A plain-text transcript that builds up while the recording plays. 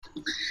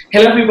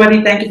Hello,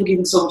 everybody. Thank you for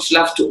giving so much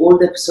love to all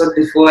the episode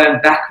before.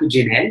 I'm back with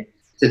Janelle.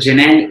 So,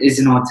 Janelle is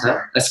an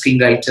author, a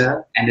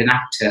screenwriter, and an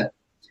actor,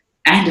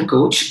 and a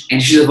coach,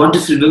 and she's a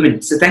wonderful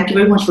woman. So, thank you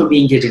very much for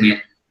being here,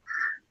 Janelle.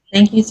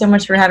 Thank you so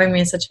much for having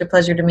me. It's such a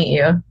pleasure to meet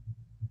you.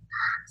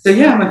 So,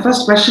 my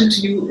first question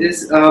to you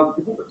is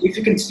if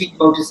you can speak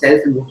about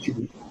yourself and what you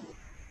do.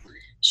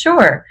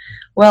 Sure.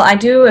 Well, I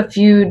do a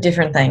few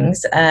different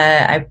things.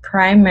 I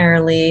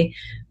primarily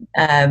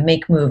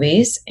make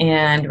movies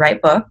and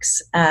write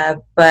books,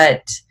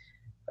 but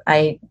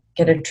I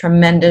get a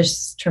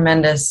tremendous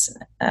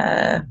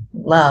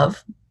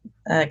love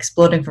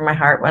exploding from my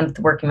heart when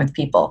working with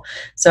people.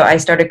 So I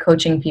started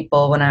coaching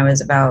people when I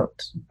was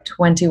about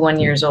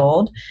 21 years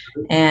old,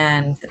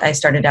 and I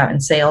started out in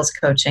sales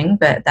coaching,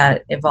 but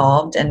that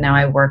evolved, and now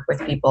I work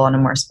with people on a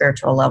more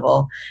spiritual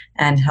level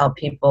and help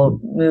people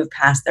move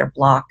past their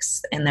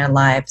blocks in their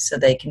lives so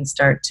they can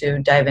start to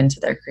dive into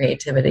their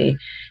creativity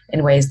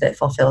in ways that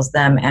fulfills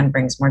them and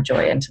brings more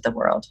joy into the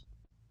world.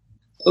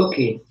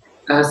 Okay.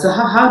 So,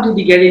 how did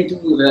you get into,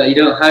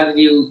 how did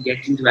you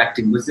get into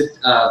acting? Was it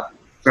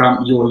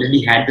from you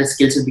already had the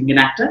skills of being an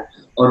actor,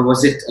 or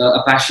was it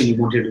a passion you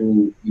wanted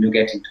to,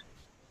 get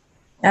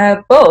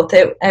into? Both.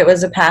 It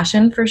was a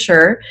passion for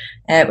sure.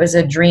 It was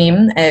a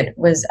dream.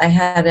 I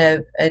had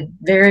a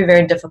very,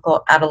 very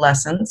difficult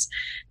adolescence.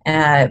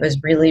 It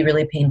was really,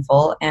 really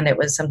painful. And it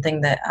was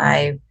something that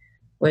I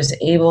was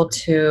able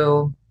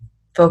to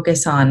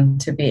focus on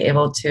to be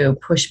able to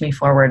push me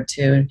forward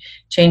to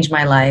change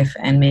my life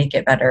and make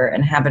it better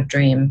and have a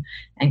dream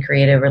and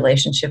create a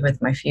relationship with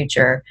my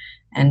future.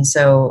 And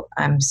so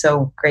I'm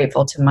so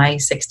grateful to my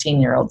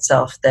 16-year-old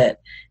self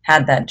that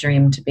had that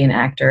dream to be an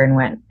actor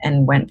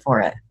and went for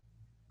it.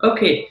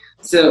 Okay,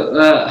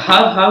 so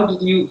how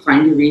did you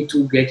find a way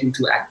to get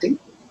into acting,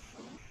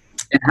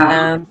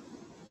 and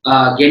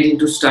how get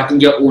into starting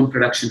your own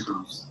production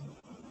house?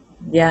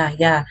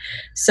 Yeah.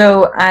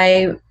 So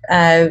I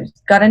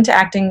got into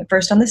acting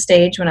first on the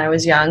stage when I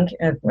was young,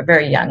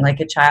 very young,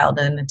 like a child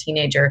and a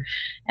teenager.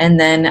 And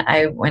then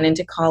I went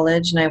into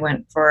college and I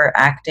went for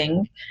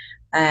acting.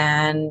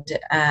 And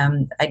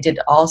I did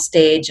all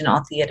stage and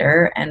all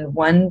theater. And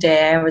one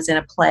day I was in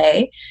a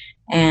play,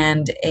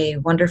 and a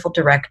wonderful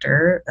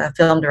director, a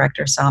film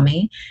director, saw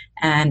me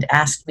and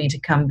asked me to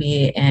come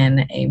be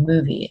in a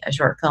movie, a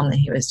short film that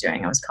he was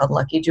doing. It was called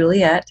Lucky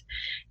Juliet.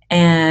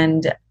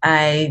 And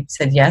I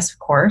said, yes, of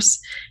course.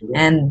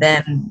 And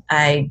then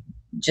I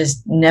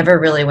just never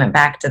really went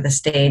back to the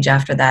stage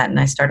after that. And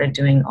I started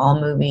doing all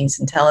movies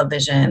and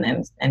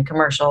television and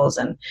commercials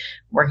and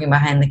working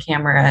behind the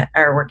camera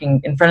or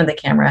working in front of the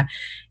camera.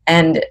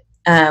 And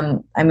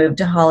I moved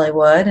to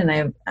Hollywood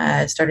and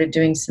I started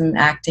doing some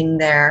acting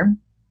there.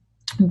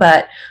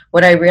 But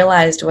what I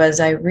realized was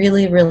I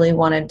really, really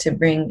wanted to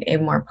bring a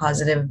more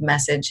positive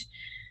message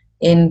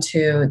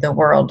into the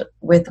world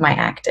with my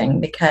acting,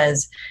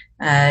 because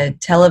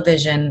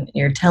television,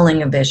 you're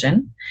telling a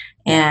vision,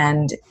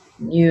 and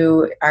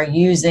you are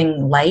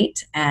using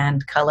light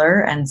and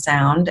color and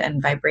sound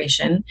and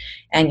vibration,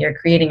 and you're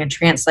creating a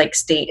trance-like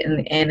state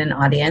in an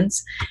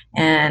audience,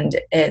 and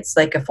it's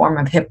like a form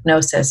of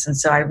hypnosis. And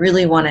so I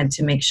really wanted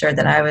to make sure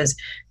that I was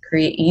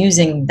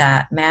using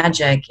that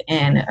magic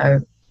in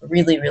a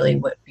really,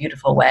 really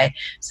beautiful way.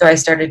 So I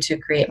started to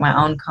create my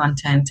own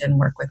content and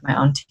work with my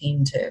own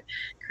team to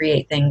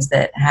create things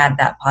that had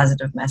that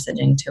positive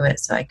messaging to it,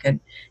 so I could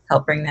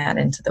help bring that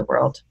into the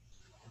world.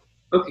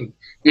 Okay,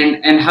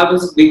 and how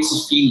does it make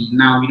you feel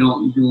now?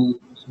 You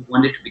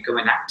wanted to become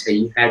an actor.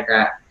 You had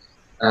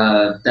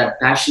that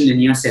passion in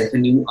yourself,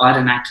 and you are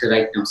an actor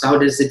right now. So how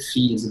does it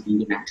feel to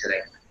be an actor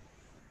right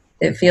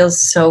now? It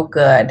feels so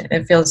good.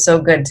 It feels so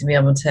good to be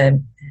able to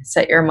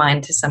set your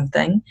mind to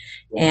something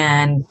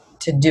and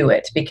to do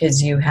it,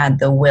 because you had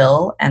the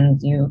will,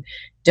 and you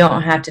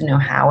don't have to know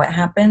how it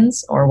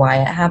happens or why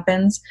it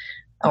happens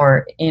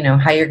or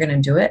how you're going to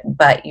do it,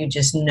 but you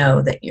just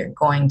know that you're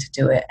going to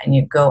do it, and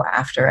you go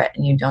after it,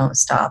 and you don't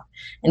stop,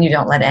 and you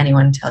don't let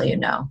anyone tell you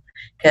no.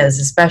 Because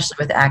especially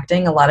with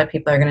acting, a lot of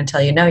people are going to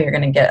tell you no. You're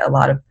going to get a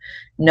lot of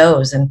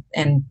no's and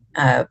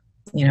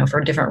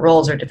for different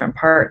roles or different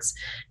parts.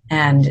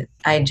 And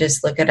I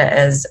just look at it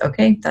as,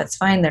 okay, that's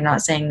fine. They're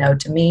not saying no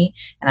to me,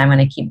 and I'm going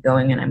to keep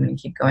going, and I'm going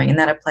to keep going. And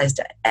that applies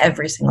to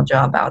every single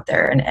job out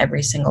there, and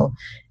every single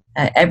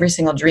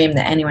dream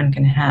that anyone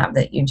can have,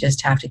 that you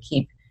just have to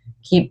keep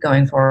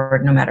going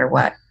forward no matter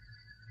what.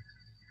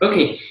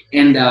 Okay,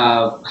 and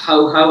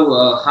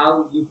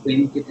how you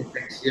think it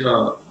affects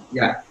your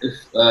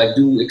if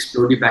you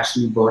explore your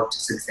passion, you got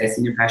success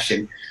in your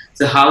passion.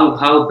 So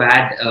how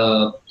bad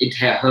it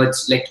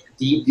hurts? Like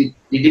did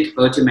it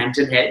hurt your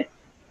mental health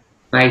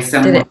by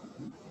someone?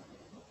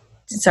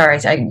 Sorry,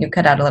 you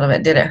cut out a little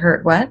bit. Did it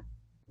hurt what?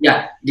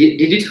 Yeah,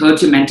 did it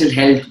hurt your mental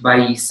health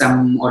by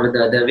some or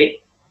the other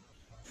way?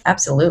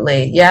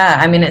 Absolutely. Yeah.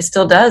 I mean, it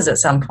still does at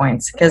some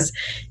points, because,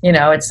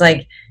 it's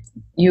like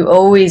you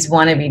always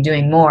want to be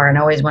doing more and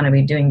always want to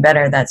be doing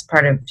better. That's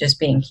part of just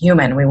being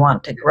human. We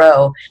want to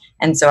grow.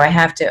 And so I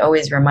have to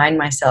always remind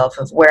myself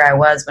of where I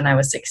was when I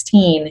was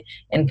 16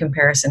 in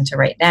comparison to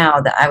right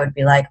now, that I would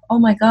be like, oh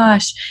my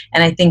gosh.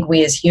 And I think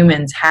we as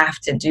humans have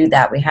to do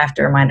that. We have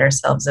to remind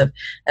ourselves of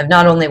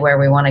not only where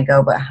we want to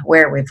go, but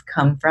where we've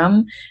come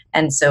from.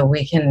 And so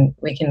we can,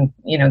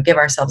 give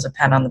ourselves a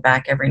pat on the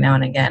back every now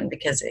and again,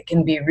 because it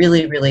can be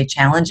really, really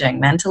challenging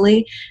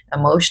mentally,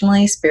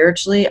 emotionally,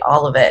 spiritually,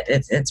 all of it.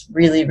 It's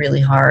really, really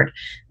hard,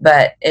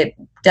 but it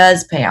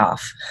does pay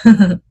off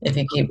if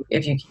you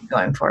keep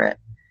going for it.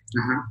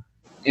 Uh-huh.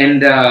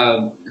 And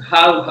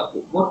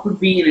what would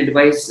be an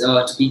advice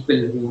to people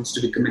who wants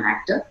to become an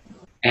actor,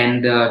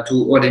 and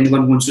or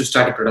anyone who wants to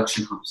start a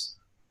production house?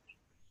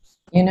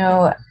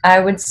 I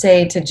would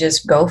say to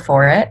just go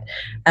for it.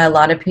 A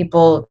lot of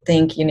people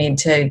think you need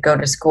to go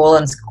to school,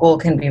 and school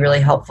can be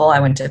really helpful. I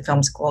went to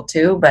film school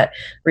too, but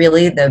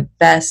really the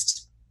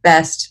best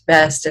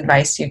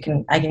advice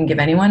I can give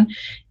anyone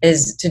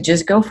is to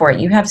just go for it.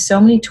 You have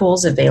so many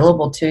tools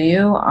available to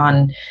you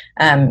on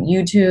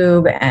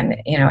YouTube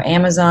and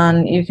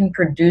Amazon. You can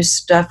produce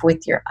stuff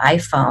with your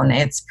iPhone.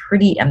 It's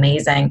pretty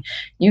amazing.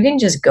 You can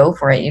just go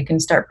for it. You can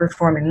start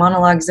performing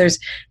monologues.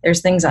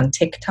 There's things on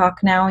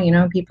TikTok now.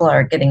 People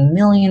are getting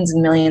millions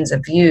and millions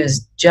of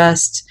views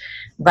just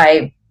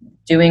by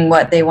doing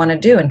what they want to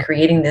do and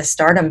creating this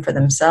stardom for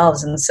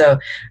themselves. And so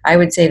I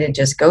would say to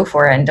just go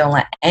for it and don't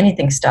let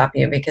anything stop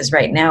you, because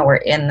right now we're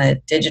in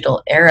the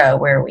digital era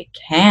where we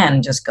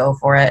can just go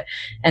for it.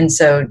 And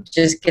so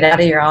just get out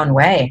of your own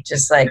way.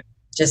 Just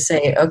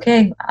say,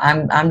 okay,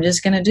 I'm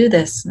just going to do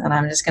this, and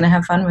I'm just going to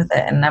have fun with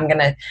it. And I'm going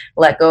to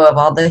let go of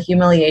all the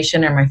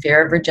humiliation or my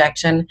fear of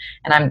rejection.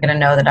 And I'm going to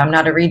know that I'm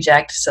not a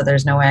reject, so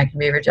there's no way I can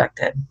be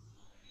rejected.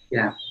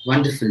 Yeah,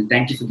 wonderful.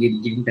 Thank you for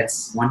giving that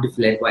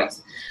wonderful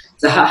advice.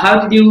 So how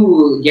did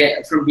you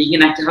get from being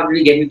an actor? How did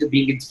you get into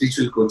being a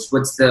spiritual coach?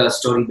 What's the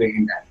story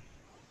behind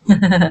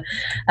that?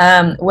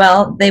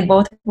 Well, they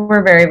both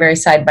were very, very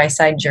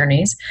side-by-side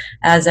journeys.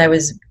 As I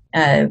was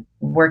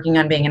working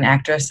on being an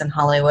actress in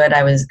Hollywood,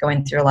 I was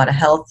going through a lot of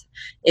health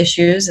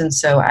issues, and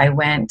so I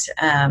went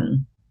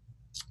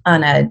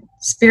on a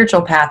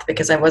spiritual path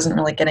because I wasn't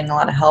really getting a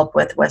lot of help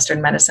with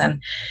Western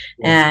medicine.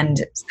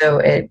 And so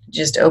it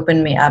just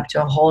opened me up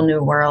to a whole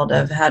new world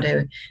of how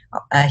to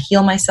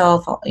heal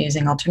myself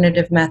using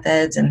alternative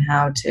methods, and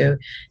how to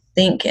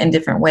think in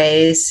different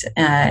ways,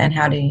 and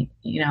how to,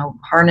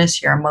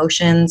 harness your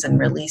emotions and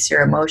release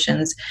your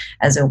emotions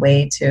as a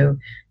way to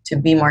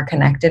be more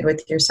connected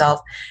with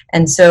yourself.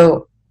 And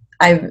so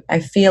I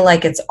feel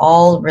like it's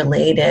all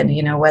related,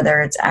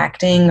 whether it's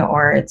acting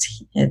or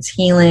it's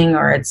healing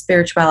or it's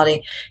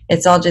spirituality.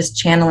 It's all just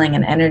channeling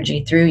an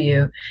energy through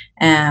you,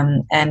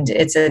 and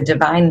it's a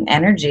divine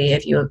energy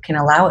if you can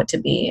allow it to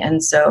be.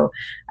 And so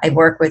I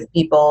work with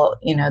people,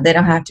 they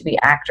don't have to be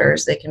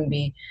actors. They can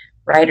be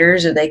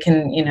writers, or they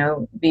can,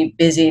 be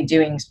busy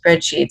doing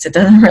spreadsheets. It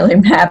doesn't really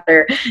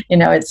matter.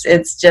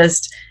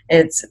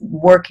 It's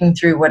working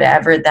through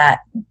whatever that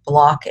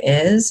block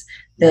is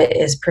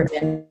that is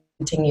preventing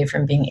you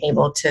from being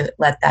able to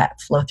let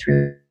that flow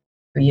through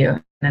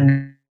you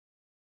in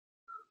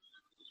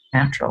a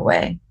natural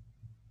way.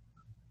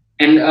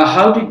 And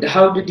how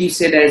did you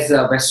say that as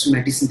Western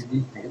medicine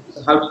didn't help?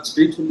 So how did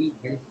spirituality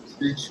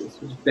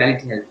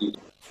help you?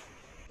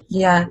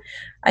 Yeah,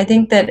 I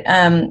think that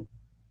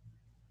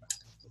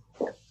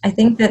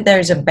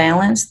there's a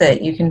balance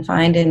that you can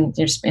find in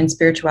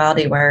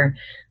spirituality, where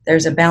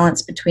there's a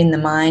balance between the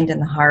mind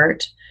and the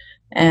heart,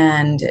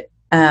 and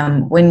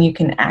when you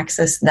can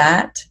access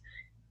that,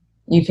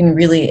 you can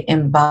really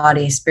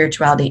embody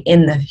spirituality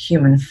in the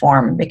human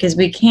form, because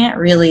we can't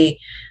really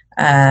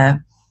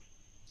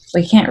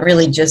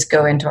just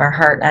go into our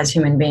heart as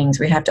human beings.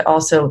 We have to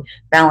also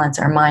balance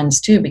our minds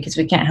too, because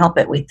we can't help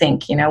it. We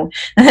think,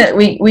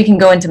 we can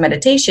go into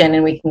meditation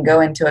and we can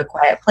go into a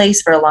quiet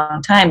place for a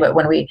long time, but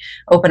when we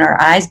open our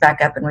eyes back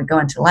up and we go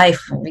into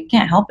life, we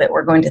can't help it.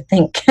 We're going to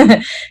think.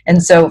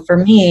 And so for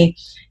me,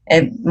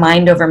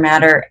 mind over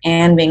matter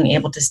and being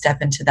able to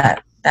step into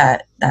that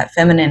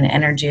feminine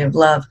energy of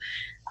love,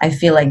 I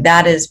feel like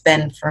that has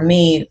been for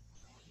me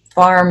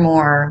far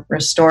more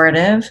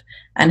restorative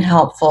and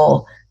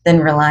helpful than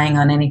relying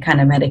on any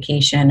kind of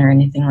medication or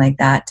anything like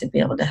that to be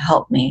able to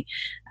help me.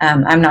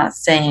 I'm not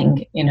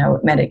saying,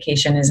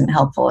 medication isn't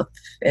helpful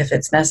if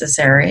it's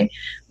necessary,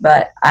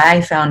 but I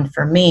found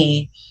for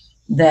me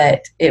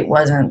that it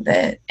wasn't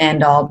the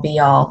end all be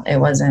all. It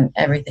wasn't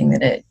everything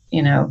that it,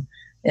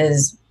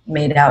 is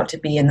made out to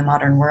be in the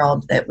modern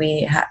world, that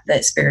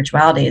that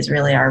spirituality is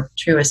really our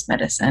truest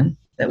medicine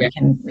that we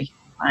can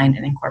find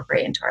and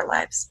incorporate into our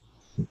lives.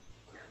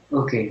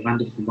 Okay,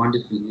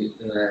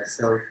 wonderful.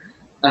 So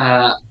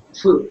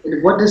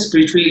what does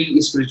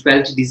spirituality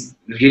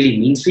really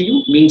means to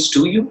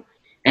you?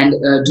 And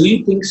do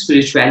you think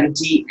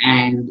spirituality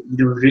and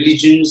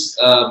religions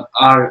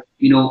are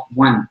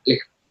one?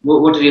 Like,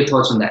 what are your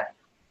thoughts on that?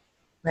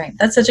 Right,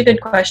 that's such a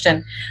good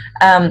question.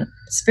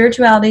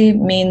 Spirituality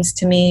means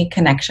to me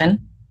connection.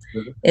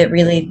 Mm-hmm. It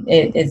really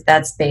is.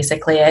 That's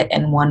basically it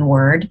in one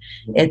word.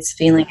 Mm-hmm. It's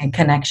feeling a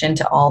connection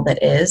to all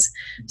that is.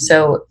 Mm-hmm.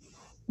 So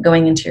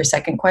going into your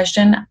second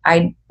question,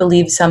 I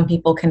believe some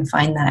people can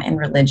find that in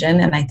religion,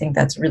 and I think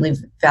that's really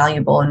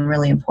valuable and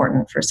really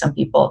important for some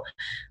people.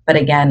 But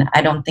again,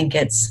 I don't think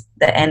it's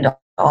the end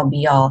all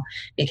be all,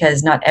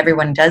 because not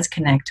everyone does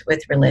connect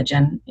with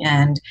religion,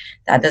 and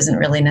that doesn't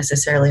really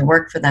necessarily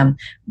work for them.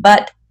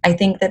 But I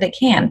think that it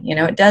can,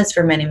 it does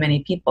for many,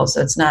 many people.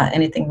 So it's not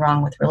anything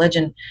wrong with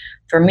religion.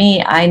 For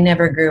me, I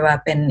never grew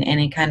up in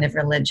any kind of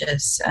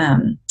religious,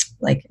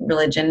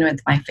 religion with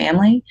my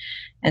family.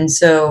 And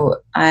so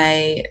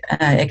I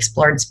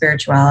explored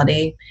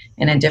spirituality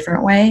in a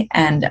different way.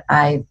 And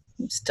I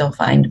still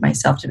find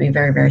myself to be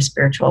very, very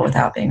spiritual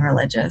without being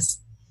religious.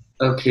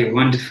 Okay,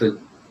 wonderful.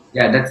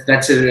 Yeah,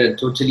 that's a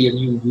totally a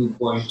new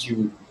viewpoint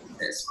you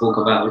spoke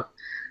about.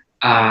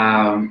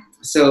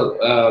 So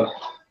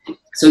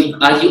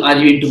are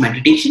you into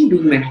meditation?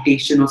 Doing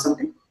meditation or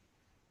something?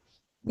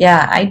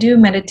 Yeah, I do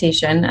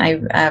meditation.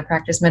 I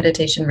practice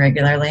meditation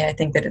regularly. I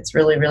think that it's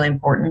really, really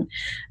important.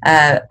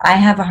 I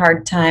have a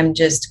hard time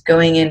just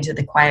going into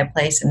the quiet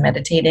place and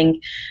meditating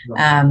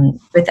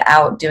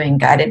without doing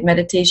guided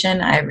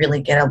meditation. I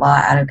really get a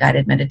lot out of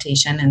guided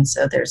meditation, and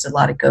so there's a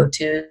lot of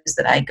go-tos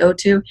that I go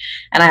to,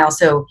 and I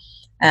also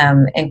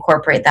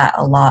incorporate that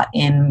a lot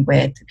in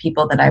with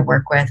people that I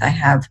work with.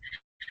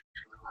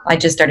 I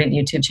just started a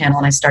YouTube channel,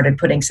 and I started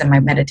putting some of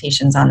my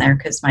meditations on there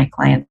because my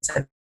clients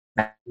have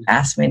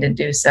asked me to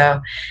do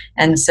so.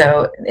 And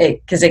so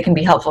because it can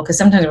be helpful, because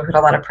sometimes we put a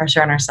lot of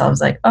pressure on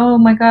ourselves, like, oh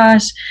my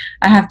gosh,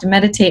 I have to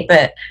meditate,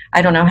 but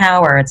I don't know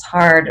how, or it's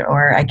hard,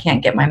 or I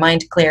can't get my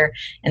mind clear.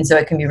 And so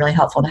it can be really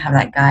helpful to have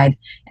that guide.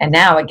 And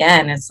now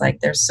again, it's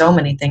like there's so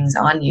many things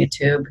on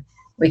YouTube.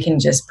 We can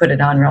just put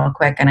it on real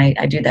quick. And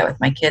I do that with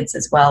my kids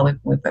as well.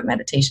 We put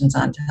meditations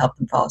on to help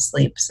them fall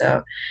asleep.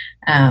 So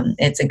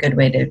it's a good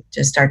way to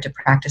just start to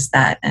practice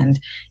that and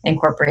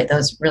incorporate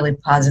those really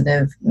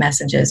positive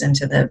messages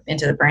into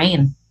the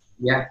brain.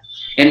 Yeah.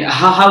 And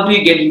how do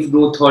you get into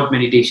no thought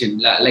meditation?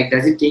 Like,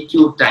 does it take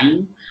you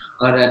time,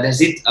 or does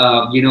it,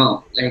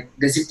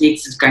 does it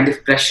take this kind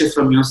of pressure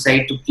from your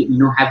side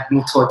to, have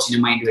no thoughts in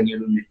your mind when you're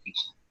doing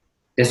meditation?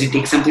 Does it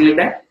take something like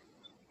that?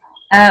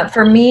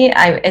 For me,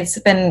 I've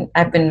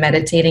been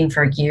meditating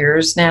for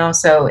years now,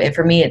 so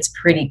for me it's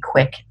pretty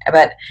quick.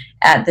 But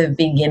at the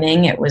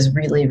beginning, it was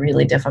really,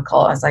 really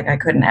difficult. I was like, I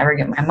couldn't ever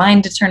get my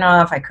mind to turn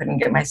off. I couldn't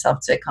get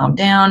myself to calm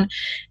down.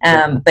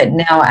 But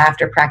now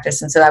after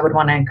practice, and so I would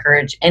want to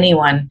encourage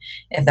anyone,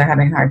 if they're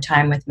having a hard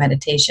time with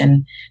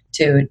meditation,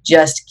 to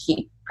just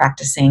keep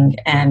practicing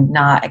and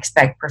not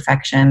expect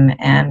perfection.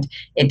 And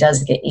it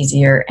does get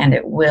easier, and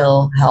it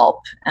will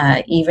help,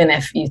 even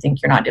if you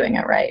think you're not doing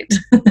it right.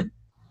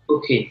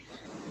 Okay,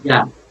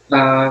 yeah.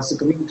 So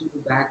coming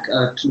back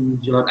to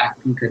your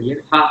acting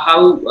career,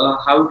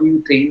 how do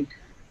you think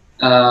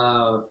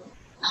how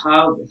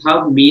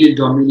male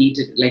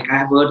dominated? Like, I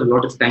have heard a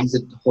lot of times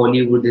that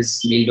Hollywood is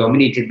male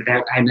dominated, but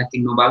I have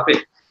nothing to know about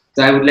it.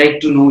 So I would like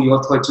to know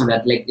your thoughts on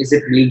that. Like, is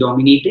it male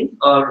dominating,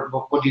 or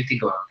what do you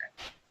think about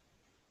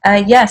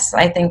that? Yes,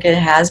 I think it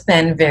has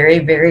been very,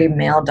 very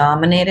male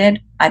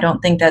dominated. I don't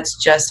think that's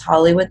just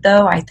Hollywood,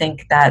 though. I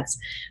think that's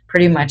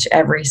pretty much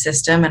every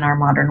system in our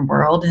modern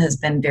world has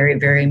been very,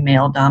 very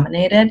male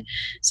dominated.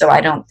 So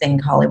I don't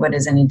think Hollywood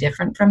is any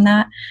different from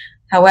that.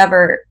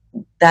 However,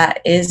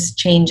 that is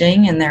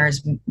changing, and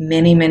there's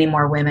many, many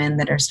more women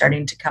that are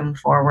starting to come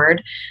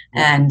forward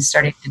and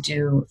starting to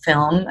do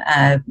film.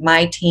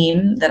 My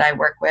team that I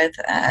work with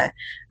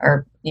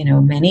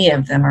many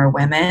of them are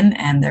women,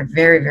 and they're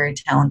very, very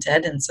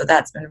talented, and so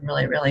that's been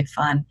really, really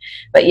fun.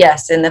 But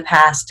yes, in the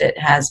past it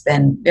has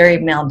been very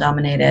male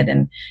dominated,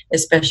 and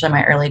especially in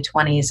my early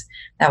 20s,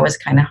 that was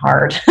kind of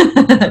hard.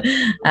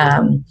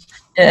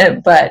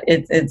 But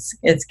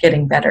it's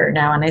getting better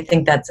now, and I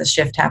think that's a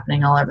shift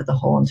happening all over the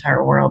whole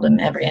entire world in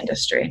every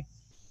industry.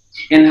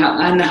 And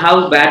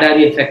how bad are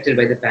you affected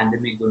by the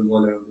pandemic going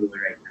all around the world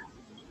right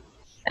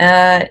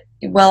now?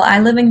 Well, I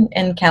live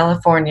in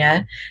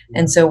California,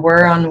 and so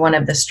we're on one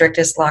of the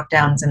strictest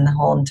lockdowns in the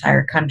whole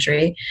entire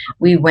country.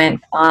 We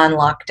went on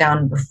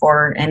lockdown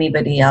before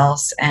anybody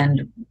else,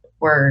 and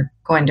we're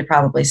going to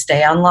probably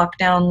stay on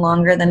lockdown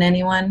longer than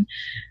anyone.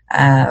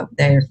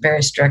 They're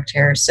very strict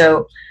here.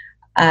 So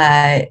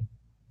I'm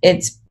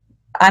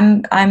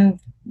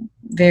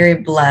very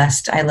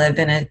blessed. I live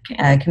in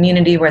a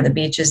community where the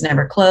beach is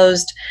never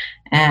closed,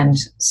 and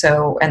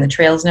the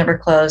trails never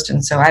closed,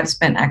 and so I've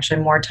spent actually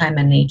more time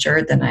in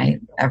nature than I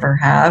ever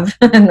have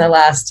in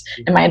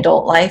my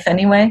adult life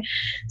anyway.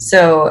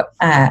 So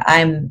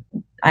I'm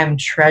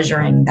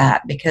treasuring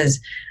that, because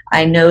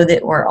I know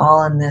that we're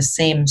all in the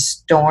same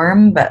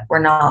storm, but we're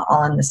not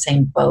all in the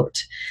same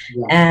boat.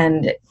 Yeah.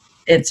 And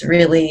it's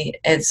really,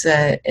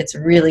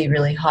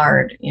 really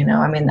hard.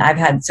 I mean, I've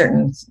had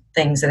certain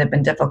things that have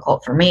been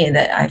difficult for me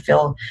that I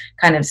feel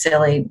kind of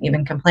silly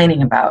even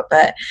complaining about,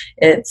 but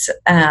it's,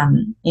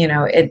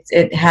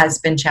 it has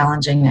been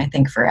challenging, I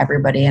think, for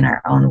everybody in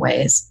our own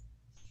ways.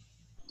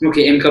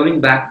 Okay, and coming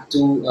back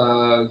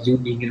to you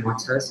being an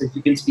author, so if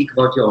you can speak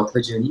about your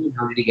author journey and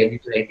how did you get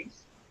into writing?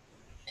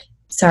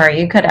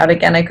 Sorry, you cut out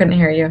again. I couldn't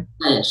hear you.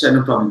 Yeah, sure,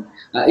 no problem.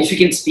 If you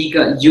can speak,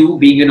 you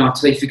being an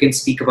author, if you can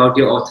speak about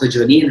your author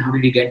journey and how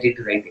did you get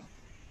into writing?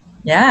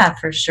 Yeah,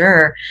 for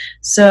sure.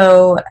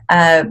 So,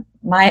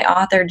 my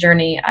author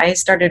journey, I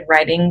started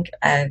writing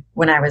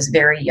when I was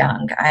very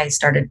young. I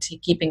started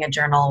keeping a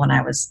journal when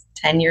I was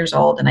 10 years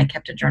old, and I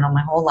kept a journal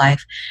my whole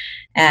life.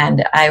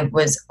 And I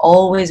was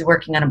always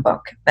working on a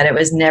book, but it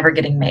was never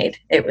getting made.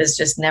 It was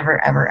just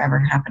never, ever, ever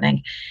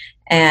happening.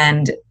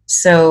 And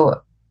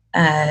so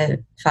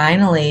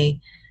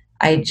finally,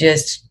 I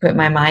just put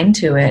my mind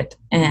to it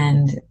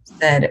and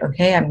said,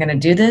 okay, I'm going to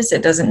do this.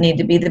 It doesn't need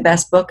to be the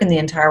best book in the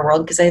entire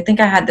world, because I think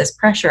I had this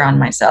pressure on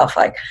myself,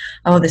 like,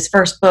 oh, this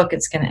first book,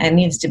 it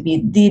needs to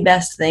be the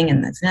best thing,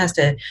 and it has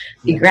to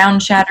be Yeah.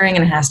 ground shattering,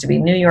 and it has to be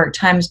New York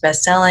Times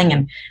best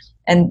selling,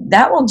 and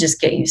that will just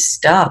get you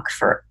stuck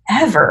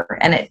forever.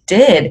 And it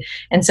did.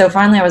 And so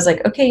finally I was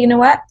like, okay, you know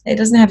what? It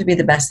doesn't have to be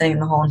the best thing in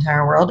the whole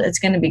entire world. It's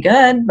going to be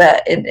good,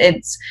 but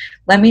it's,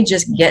 let me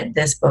just get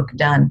this book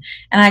done.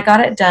 And I got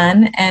it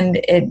done, and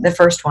the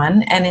first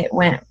one, and it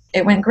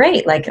went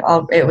great. Like,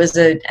 it was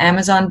an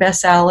Amazon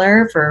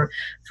bestseller for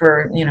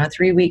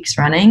 3 weeks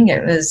running.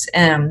 It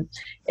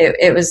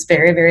was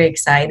very, very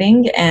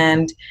exciting,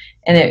 and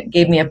it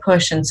gave me a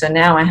push. And so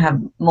now I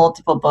have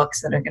multiple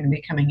books that are going to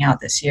be coming out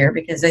this year,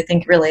 because I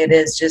think really it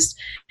is just,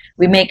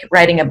 we make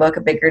writing a book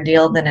a bigger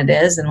deal than it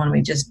is. And when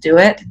we just do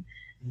it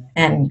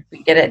and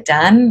we get it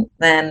done,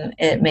 then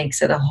it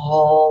makes it a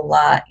whole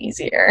lot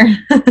easier.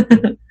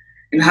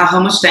 And how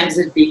much time does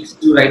it take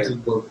to write a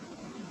book?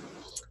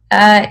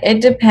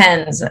 It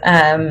depends,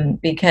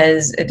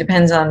 because it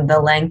depends on the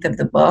length of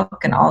the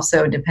book, and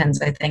also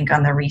depends, I think,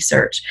 on the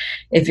research.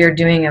 If you're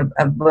doing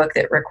a book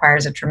that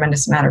requires a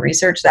tremendous amount of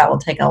research, that will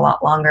take a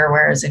lot longer.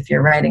 Whereas if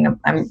you're writing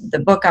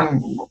the book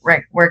I'm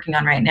working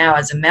on right now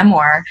is a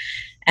memoir,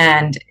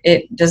 and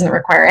it doesn't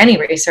require any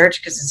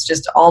research because it's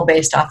just all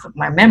based off of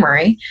my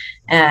memory.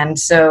 And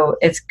so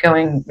it's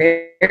going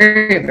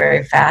very,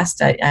 very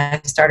fast.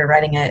 I started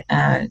writing it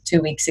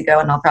 2 weeks ago,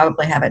 and I'll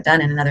probably have it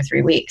done in another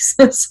 3 weeks.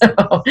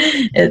 So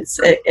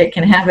it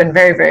can happen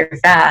very, very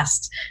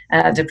fast,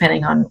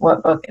 depending on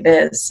what book it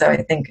is. So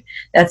I think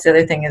that's the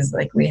other thing, is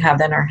like, we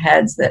have in our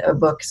heads that a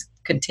book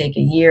could take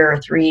a year or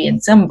 3,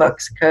 and some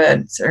books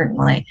could,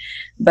 certainly.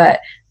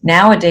 But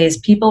nowadays,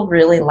 people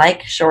really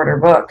like shorter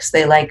books.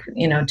 They like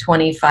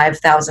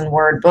 25,000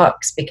 word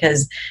books,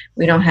 because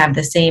we don't have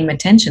the same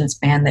attention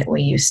span that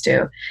we used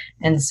to.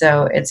 And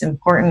so it's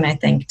important, I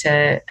think,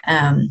 to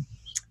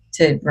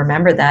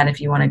remember that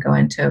if you want to go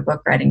into a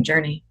book writing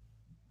journey.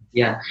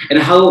 Yeah. And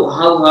how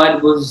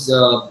hard was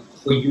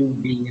for you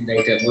being a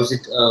writer? Was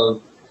it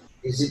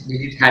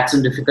did it had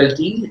some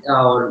difficulty,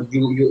 or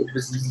you it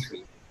was easy for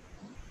you?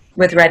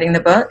 With writing the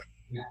book?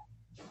 Yeah.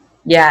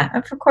 Yeah,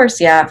 of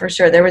course. Yeah, for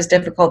sure. There was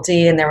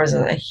difficulty, and there was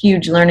a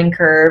huge learning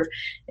curve.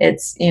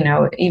 It's,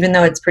 even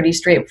though it's pretty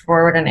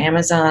straightforward on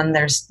Amazon,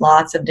 there's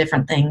lots of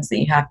different things that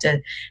you have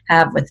to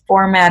have with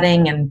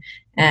formatting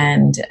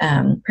and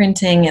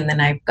printing. And then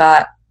I've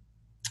got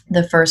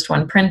the first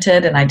one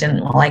printed, and I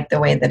didn't like the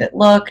way that it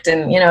looked.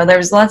 And,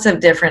 there's lots of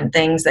different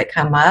things that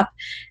come up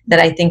that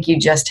I think you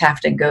just have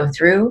to go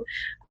through.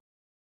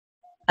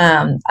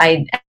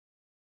 I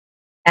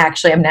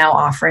actually am now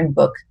offering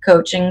book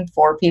coaching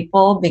for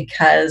people,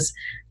 because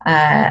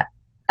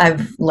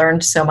I've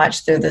learned so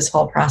much through this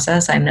whole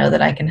process. I know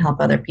that I can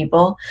help other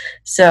people.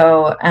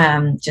 So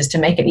just to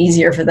make it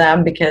easier for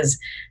them, because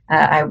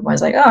I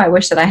was like, oh, I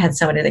wish that I had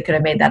somebody that could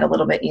have made that a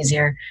little bit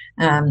easier.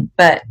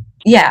 But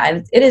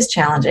yeah, it is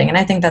challenging. And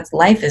I think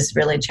life is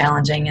really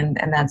challenging.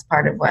 And that's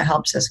part of what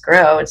helps us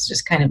grow. It's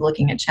just kind of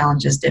looking at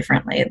challenges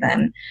differently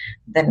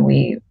than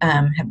we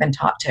have been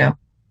taught to.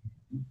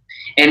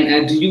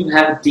 And do you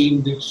have a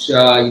team which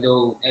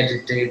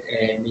edit it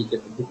and make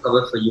it a book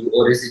cover for you,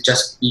 or is it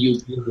just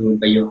you do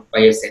it by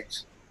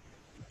yourself?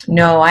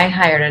 No, I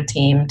hired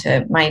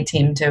my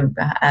team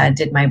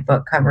did my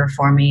book cover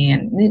for me.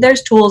 And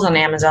there's tools on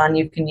Amazon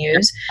you can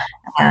use,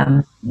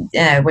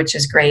 which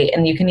is great.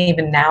 And you can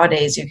even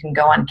nowadays, you can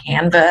go on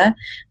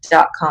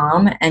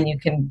canva.com and you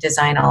can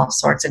design all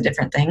sorts of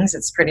different things.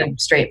 It's pretty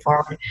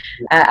straightforward.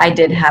 I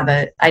did have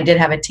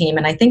a team,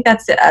 and I think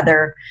that's the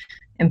other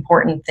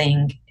important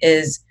thing,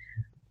 is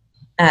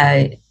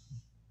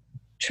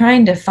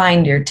trying to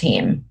find your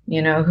team,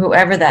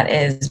 whoever that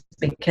is,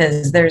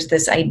 because there's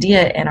this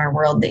idea in our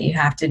world that you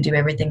have to do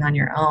everything on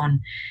your own.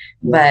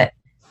 But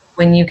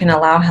when you can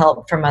allow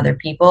help from other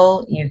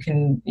people, you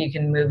can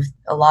move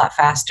a lot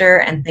faster,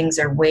 and things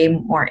are way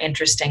more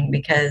interesting,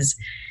 because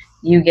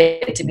you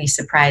get to be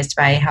surprised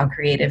by how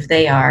creative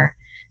they are.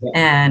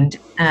 And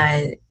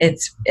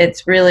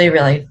it's really,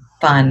 really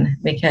fun,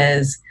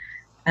 because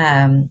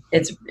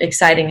it's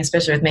exciting,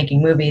 especially with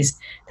making movies,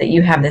 that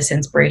you have this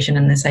inspiration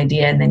and this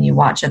idea, and then you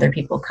watch other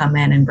people come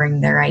in and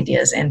bring their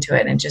ideas into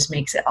it, and it just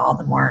makes it all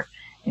the more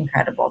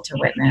incredible to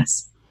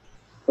witness.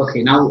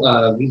 Okay, now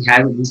we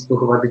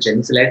spoke about the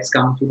journey, so let's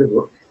come to the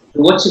book.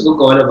 So what's your book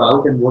all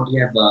about, and what you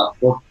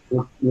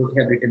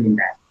have written in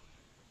that?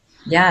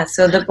 Yeah,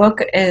 so the book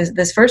is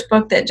this first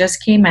book that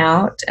just came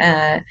out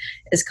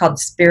is called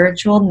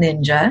Spiritual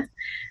Ninja,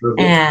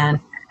 Okay. and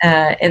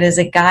it is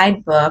a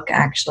guidebook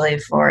actually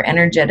for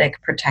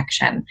energetic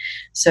protection.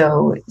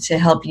 So to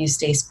help you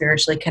stay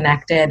spiritually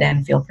connected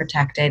and feel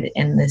protected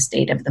in the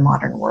state of the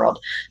modern world.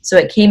 So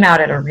it came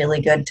out at a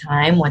really good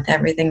time with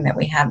everything that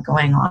we have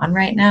going on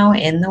right now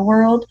in the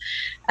world.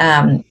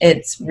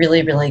 It's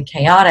really, really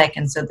chaotic.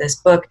 And so this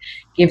book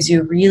gives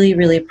you really,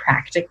 really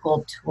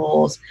practical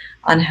tools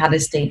on how to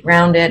stay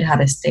grounded, how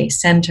to stay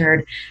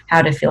centered,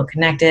 how to feel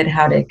connected,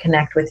 how to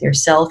connect with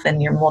yourself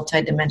and your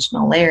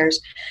multidimensional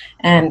layers,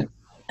 and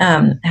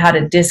how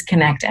to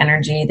disconnect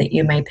energy that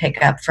you may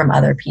pick up from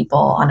other people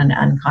on an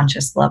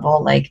unconscious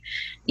level, like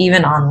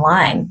even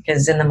online.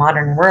 Because in the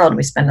modern world,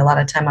 we spend a lot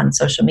of time on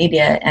social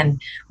media, and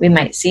we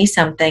might see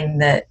something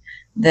that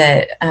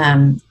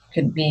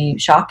could be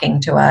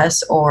shocking to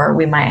us, or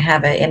we might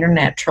have an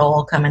internet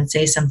troll come and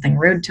say something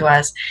rude to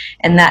us,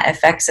 and that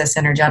affects us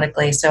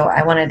energetically. So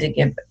I wanted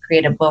to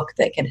create a book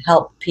that could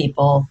help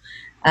people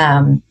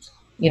um,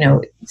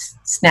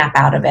 snap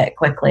out of it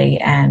quickly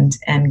and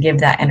give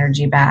that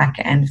energy back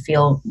and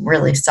feel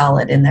really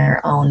solid in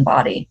their own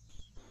body.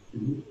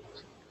 Mhm.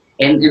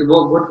 And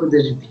what were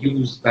the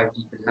reviews by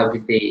people? How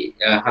did they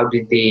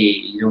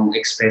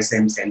express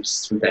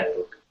themselves through that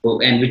book? Oh,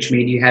 and which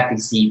made you happy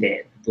to see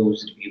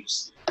those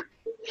reviews?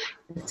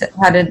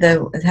 How did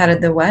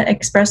the what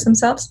express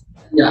themselves?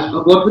 Yeah,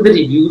 what were the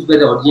reviews by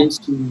the audience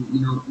to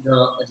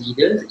the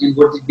readers, and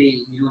what did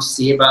they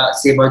say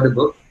about the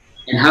book,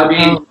 and how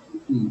did Oh,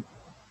 you?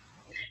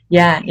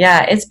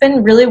 yeah, it's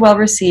been really well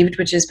received,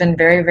 which has been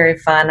very, very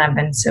fun. I've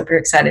been super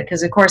excited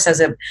because, of course,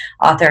 as an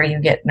author, you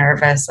get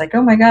nervous, like,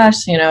 oh my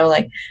gosh,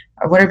 like,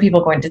 what are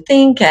people going to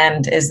think,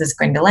 and is this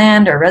going to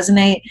land or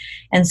resonate?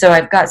 And so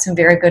I've got some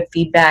very good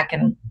feedback,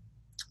 and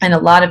a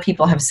lot of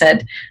people have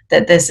said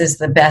that this is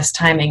the best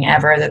timing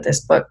ever that this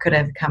book could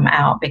have come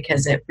out,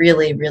 because it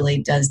really, really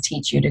does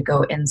teach you to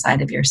go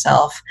inside of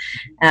yourself,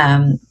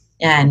 and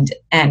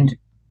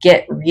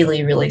get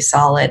really, really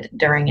solid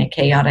during a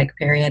chaotic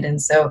period.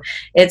 And so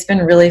it's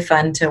been really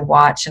fun to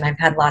watch, and I've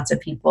had lots of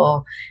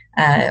people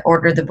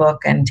order the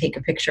book and take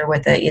a picture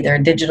with it, either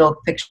a digital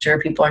picture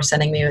people are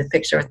sending me with a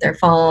picture with their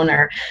phone,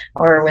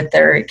 or with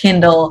their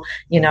Kindle,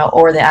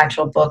 or the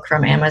actual book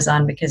from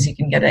Amazon, because you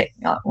can get it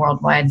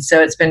worldwide.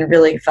 So it's been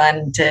really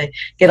fun to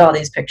get all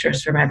these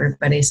pictures from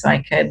everybody, so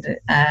I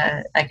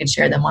could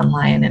share them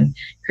online and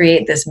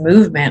create this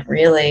movement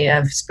really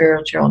of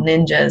spiritual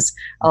ninjas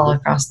all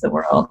across the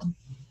world.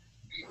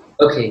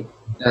 Okay,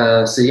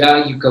 so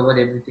yeah, you covered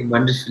everything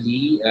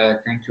wonderfully.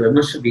 Thank you very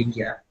much for being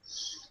here.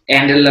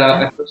 And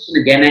Yeah. a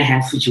question again I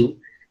have for you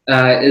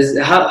is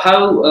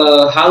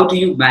how do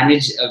you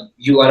manage?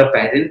 You are a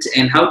parent,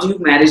 and how do you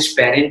manage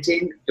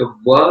parenting, your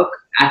work,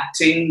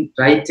 acting,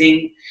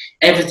 writing,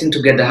 everything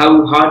together?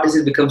 How hard does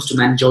it becomes to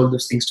manage all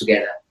those things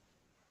together?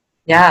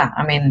 Yeah,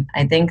 I mean,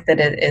 I think that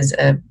it is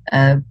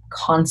a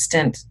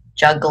constant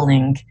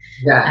juggling.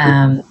 Yeah.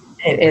 Um,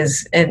 it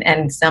is,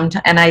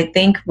 and I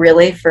think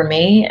really for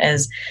me,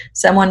 as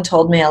someone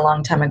told me a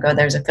long time ago,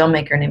 there's a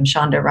filmmaker named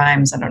Shonda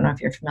Rhimes. I don't know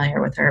if you're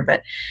familiar with her,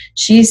 but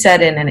she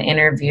said in an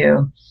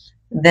interview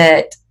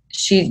that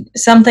she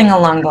something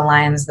along the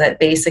lines that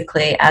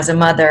basically, as a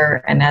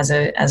mother and as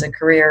a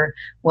career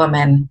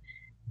woman,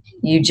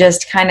 you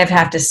just kind of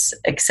have to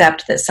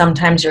accept that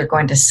sometimes you're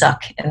going to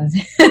suck in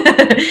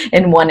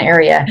in one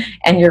area,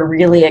 and you're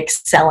really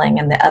excelling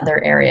in the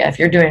other area. If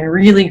you're doing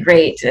really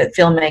great at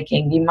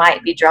filmmaking, you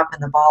might be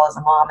dropping the ball as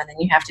a mom, and then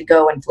you have to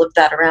go and flip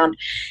that around.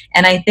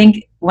 And I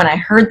think when I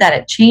heard that,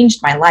 it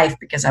changed my life,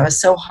 because I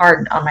was so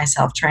hard on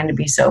myself trying to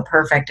be so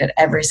perfect at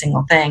every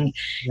single thing.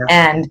 Yeah.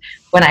 And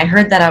when I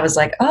heard that, I was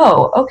like,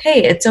 oh,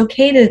 okay, it's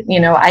okay to,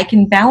 I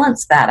can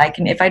balance that. I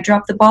can, if I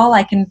drop the ball,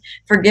 I can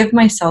forgive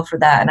myself for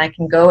that, and I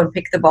can go and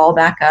pick the ball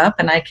back up,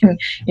 and I can,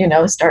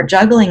 start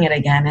juggling it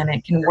again, and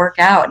it can work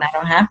out, and I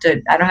don't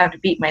have to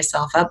beat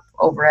myself up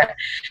over it.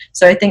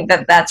 So I think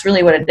that that's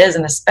really what it is.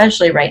 And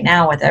especially right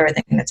now with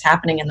everything that's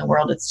happening in the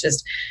world, it's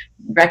just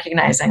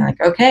recognizing, like,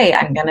 okay,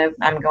 I'm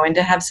going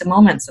to have some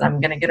moments that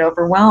I'm going to get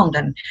overwhelmed,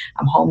 and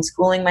I'm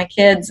homeschooling my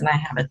kids, and I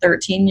have a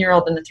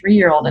 13-year-old and a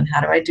 3-year-old, and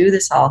how do I do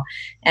this all?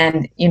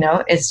 And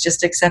it's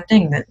just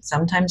accepting that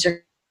sometimes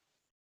you're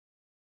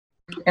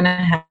going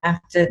to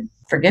have to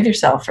forgive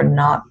yourself for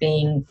not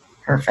being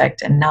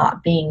perfect and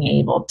not being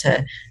able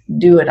to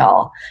do it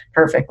all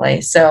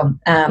perfectly. So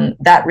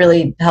that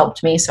really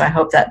helped me. So I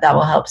hope that that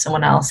will help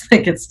someone else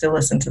that gets to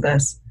listen to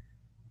this.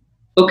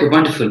 Okay,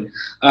 wonderful.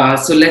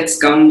 So let's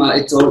come.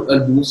 It's all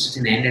almost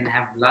at an end, and I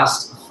have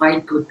last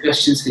 5 quick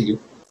questions for you.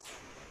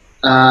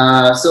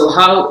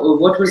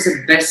 What was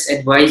the best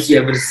advice you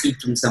ever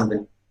received from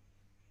someone?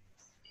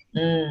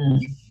 Mm.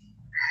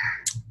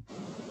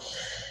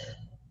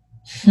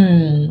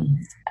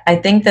 I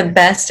think the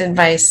best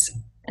advice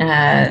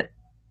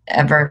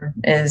ever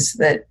is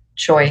that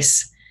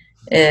choice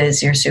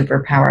is your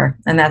superpower.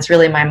 And that's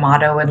really my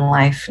motto in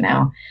life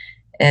now,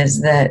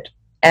 is that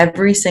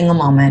every single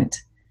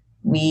moment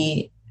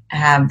we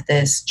have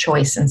this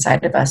choice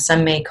inside of us.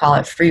 Some may call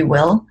it free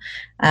will,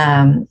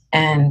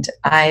 and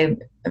I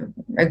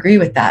agree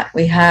with that.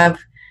 We have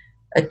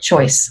a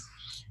choice,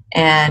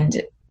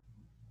 and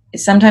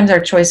sometimes our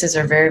choices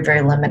are very,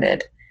 very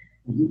limited,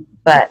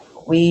 but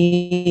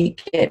we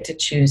get to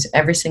choose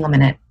every single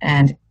minute,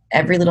 and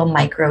every little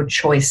micro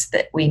choice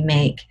that we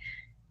make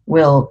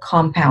will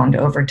compound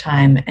over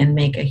time and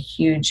make a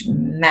huge,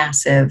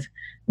 massive,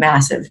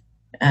 massive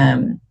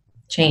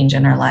change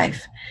in our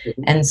life.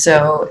 And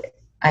so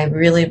I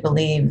really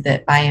believe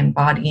that by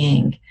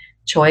embodying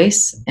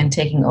choice and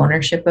taking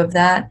ownership of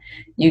that,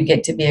 you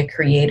get to be a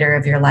creator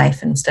of your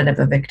life instead of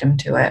a victim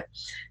to it.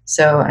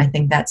 So I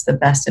think that's the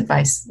best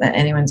advice that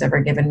anyone's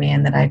ever given me,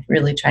 and that I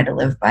really try to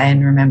live by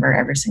and remember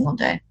every single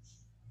day.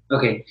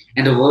 Okay.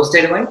 And the worst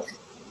advice?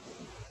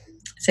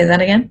 Say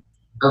that again?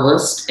 A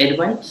worst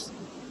advice?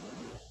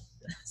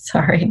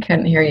 Sorry,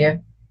 couldn't hear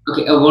you.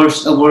 Okay, a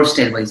worst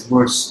advice.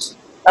 Worst.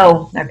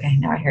 Oh, okay,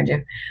 now I heard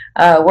you.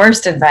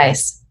 Worst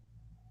advice.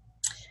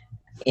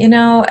 You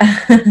know,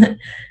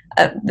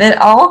 that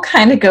all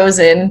kind of goes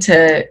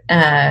into,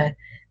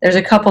 there's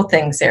a couple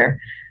things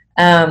there.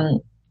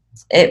 And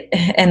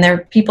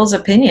they're people's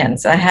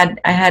opinions. I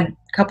had a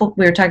couple,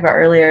 we were talking about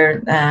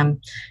earlier, the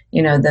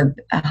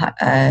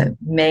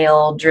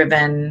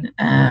male-driven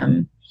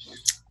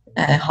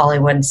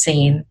Hollywood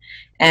scene.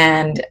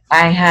 And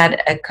I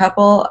had a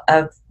couple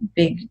of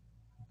big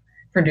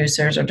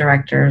producers or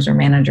directors or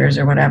managers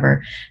or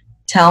whatever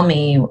tell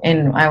me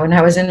when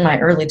I was in my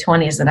early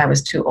 20s that I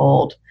was too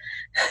old.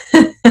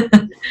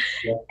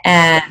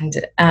 And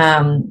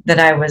that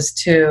I was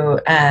too,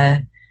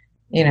 I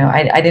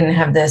didn't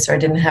have this or I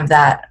didn't have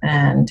that.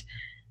 And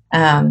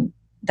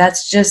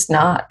that's just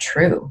not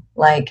true.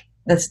 Like,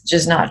 that's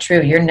just not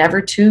true. You're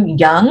never too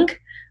young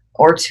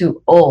or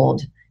too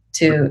old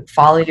to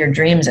follow your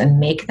dreams and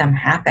make them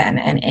happen.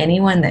 And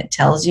anyone that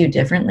tells you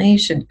differently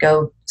should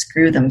go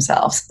screw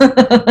themselves.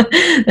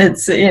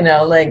 It's,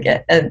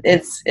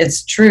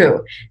 it's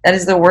true. That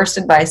is the worst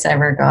advice I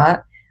ever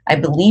got. I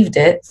believed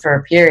it for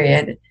a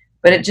period,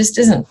 but it just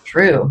isn't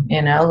true.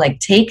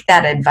 Take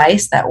that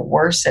advice, that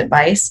worst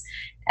advice,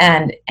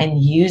 and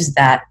use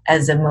that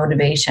as a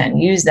motivation.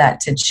 Use that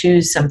to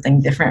choose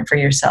something different for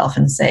yourself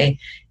and say,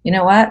 you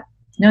know what?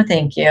 No,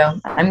 thank you.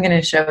 I'm going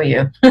to show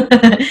you.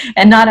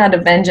 And not out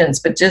of vengeance,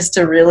 but just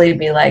to really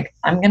be like,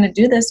 I'm going to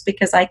do this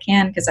because I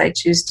can, because I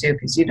choose to,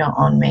 because you don't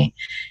own me.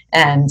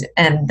 And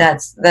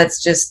that's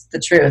just the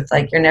truth.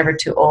 Like, you're never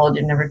too old.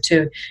 You're never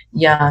too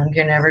young.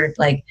 You're never,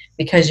 like,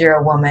 because you're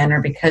a woman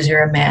or because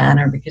you're a man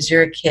or because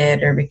you're a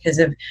kid or because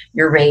of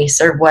your race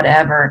or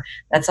whatever.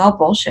 That's all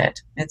bullshit.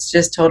 It's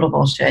just total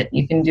bullshit.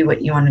 You can do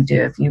what you want to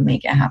do if you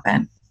make it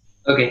happen.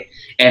 Okay.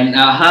 And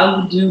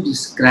how would you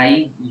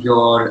describe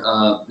your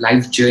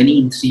life journey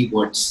in 3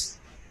 words?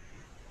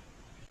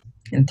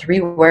 In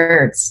 3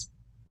 words.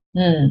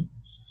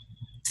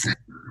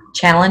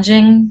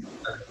 Challenging,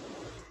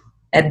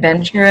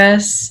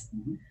 adventurous,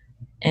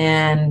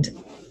 and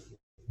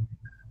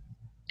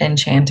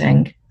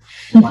enchanting.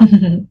 What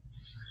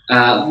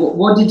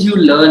did you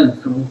learn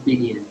from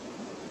failure?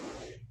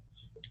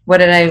 What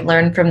did I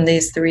learn from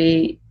these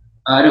 3?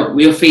 No,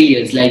 your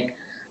failures. Like,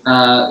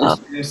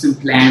 if there's some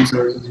plans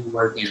or it didn't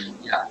work in.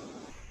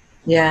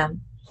 Yeah.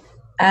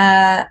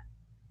 I've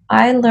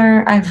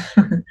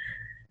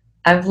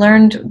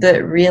learned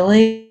that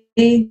really,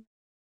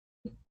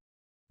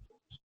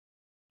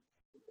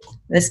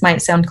 this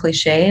might sound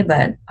cliche,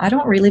 but I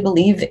don't really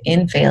believe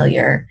in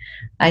failure.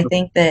 I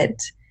think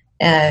that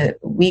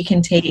we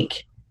can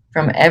take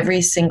from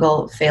every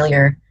single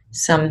failure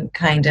some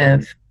kind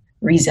of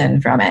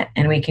reason from it,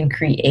 and we can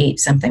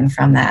create something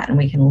from that, and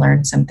we can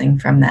learn something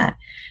from that.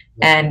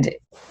 And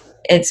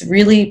it's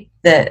really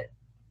that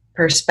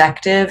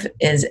perspective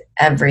is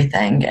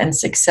everything, and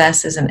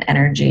success is an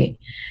energy.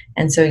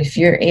 And so if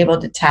you're able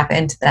to tap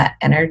into that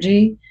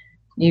energy,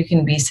 you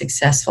can be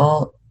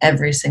successful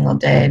every single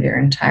day of your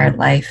entire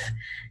life.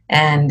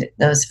 And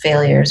those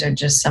failures are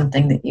just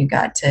something that you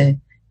got to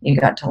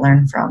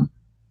learn from.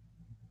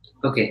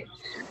 Okay.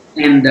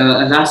 And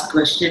last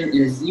question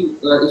is, if you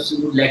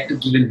would like to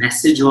give a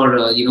message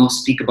or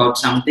speak about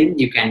something,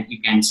 you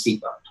can speak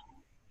about.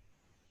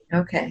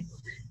 Okay.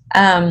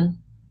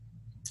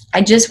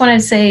 I just want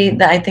to say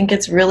that I think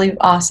it's really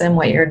awesome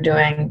what you're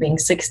doing, being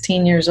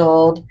 16 years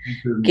old,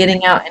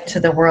 getting out into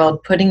the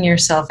world, putting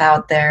yourself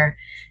out there,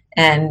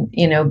 and,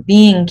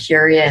 being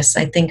curious.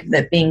 I think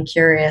that being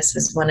curious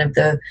is one of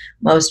the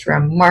most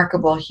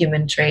remarkable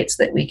human traits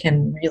that we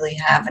can really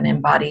have and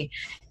embody.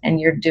 And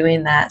you're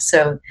doing that.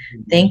 So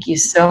thank you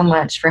so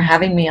much for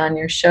having me on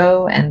your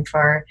show and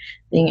for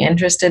being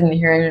interested in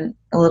hearing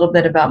a little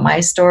bit about my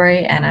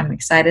story. And I'm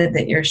excited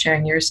that you're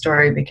sharing your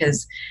story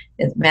because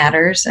it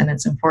matters and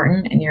it's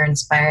important, and you're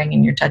inspiring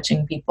and you're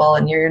touching people,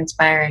 and you're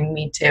inspiring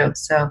me too.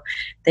 So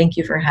thank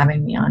you for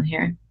having me on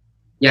here.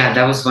 Yeah,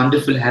 that was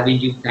wonderful having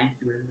you.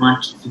 Thank you very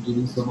much for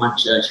giving so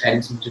much,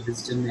 sharing so much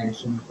wisdom and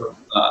so much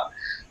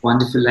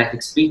wonderful life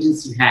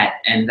experience you had.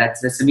 And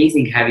that's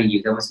amazing having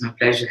you. That was my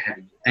pleasure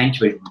having you. Thank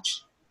you very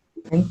much.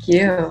 Thank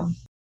you.